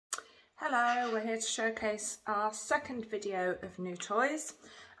Hello, we're here to showcase our second video of new toys,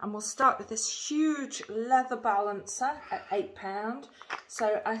 and we'll start with this huge leather balancer at £8.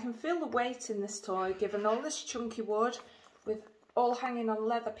 So I can feel the weight in this toy given all this chunky wood with all hanging on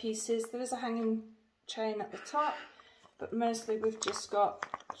leather pieces. There is a hanging chain at the top, but mostly we've just got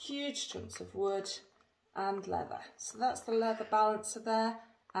huge chunks of wood and leather. So that's the leather balancer there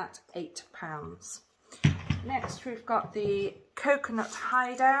at £8. Next we've got the coconut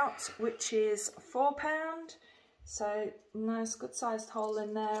hideout, which is £4. So nice good sized hole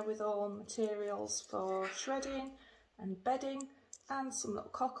in there with all materials for shredding and bedding and some little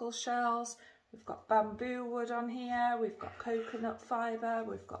cockle shells. We've got bamboo wood on here, we've got coconut fibre,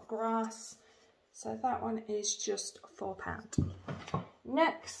 we've got grass. So that one is just £4.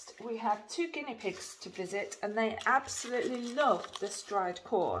 Next we have two guinea pigs to visit, and they absolutely love this dried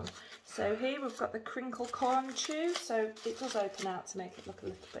corn. So here we've got the crinkle corn chew, so it does open out to make it look a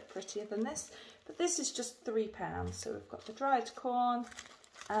little bit prettier than this, but this is just £3. So we've got the dried corn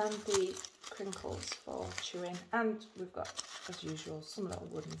and the crinkles for chewing, and we've got, as usual, some little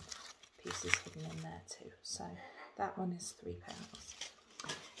wooden pieces hidden in there too. So that one is £3.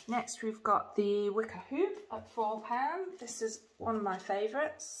 Next we've got the wicker hoop at £4. This is one of my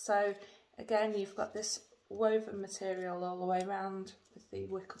favourites. So again, you've got this woven material all the way around with the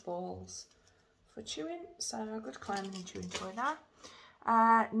wicker balls for chewing. So a good climbing and chewing toy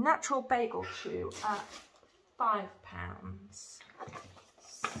there. Natural bagel chew at £5.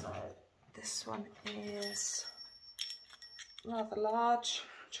 So this one is rather large,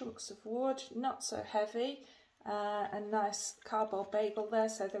 chunks of wood, not so heavy. A nice cardboard bagel there,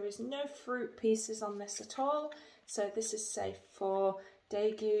 so there is no fruit pieces on this at all, so this is safe for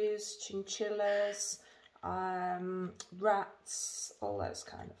Degus, chinchillas, rats, all those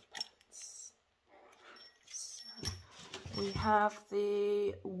kind of pets. So we have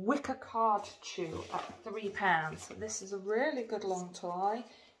the wicker card chew at £3. So this is a really good long toy.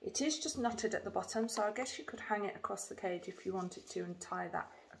 It is just knotted at the bottom, so I guess you could hang it across the cage if you wanted to and tie that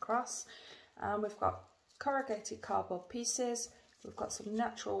across. We've got corrugated cardboard pieces, we've got some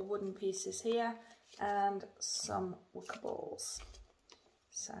natural wooden pieces here and some wicker balls.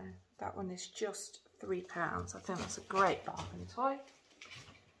 So that one is just £3. I think that's a great bargain toy.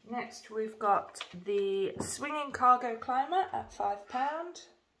 Next we've got the swinging cargo climber at £5.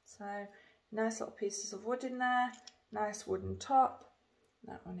 So nice little pieces of wood in there, nice wooden top.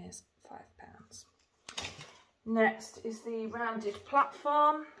 That one is £5. Next is the rounded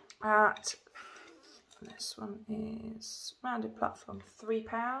platform at this one is rounded platform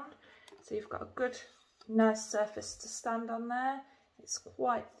 £3. So you've got a good nice surface to stand on there. It's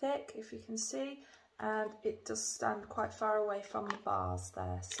quite thick, if you can see, and it does stand quite far away from the bars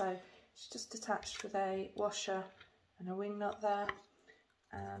there. So it's just attached with a washer and a wing nut there,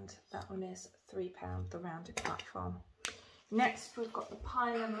 and that one is £3, the rounded platform. Next we've got the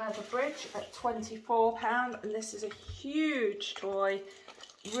pine and leather bridge at £24, and this is a huge toy,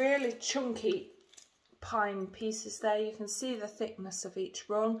 really chunky pine pieces there. You can see the thickness of each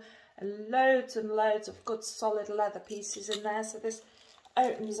rung, and loads of good solid leather pieces in there. So this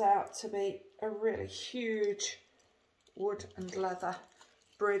opens out to be a really huge wood and leather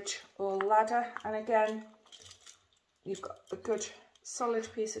bridge or ladder, and again you've got a good solid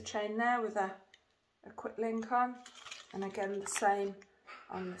piece of chain there with a quick link on, and again the same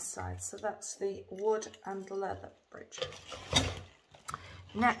on this side. So that's the wood and leather bridge.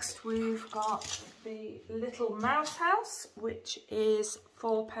 Next we've got the little mouse house, which is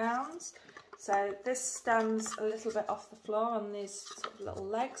 £4. So this stands a little bit off the floor on these sort of little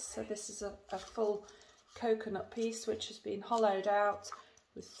legs. So this is a full coconut piece which has been hollowed out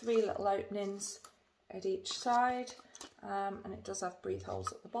with 3 little openings at each side, and it does have breathe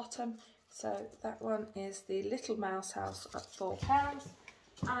holes at the bottom. So that one is the little mouse house at £4.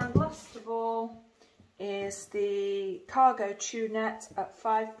 And last of all is the cargo chew net at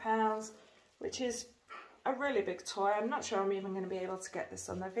 £5, which is a really big toy. I'm not sure I'm even going to be able to get this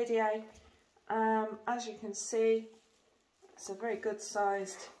on the video. As you can see, it's a very good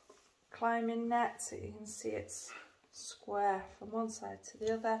sized climbing net, so you can see it's square from one side to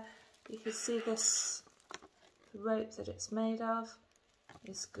the other. You can see this, the rope that it's made of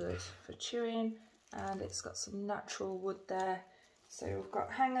is good for chewing, and it's got some natural wood there. So we've got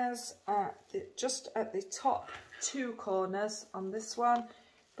hangers just at the top 2 corners on this one,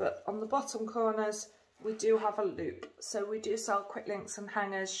 but on the bottom corners we do have a loop. So we do sell quick links and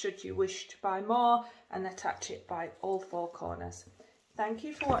hangers should you wish to buy more and attach it by all 4 corners. Thank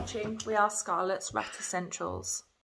you for watching. We are Scarlett's Rat Essentials.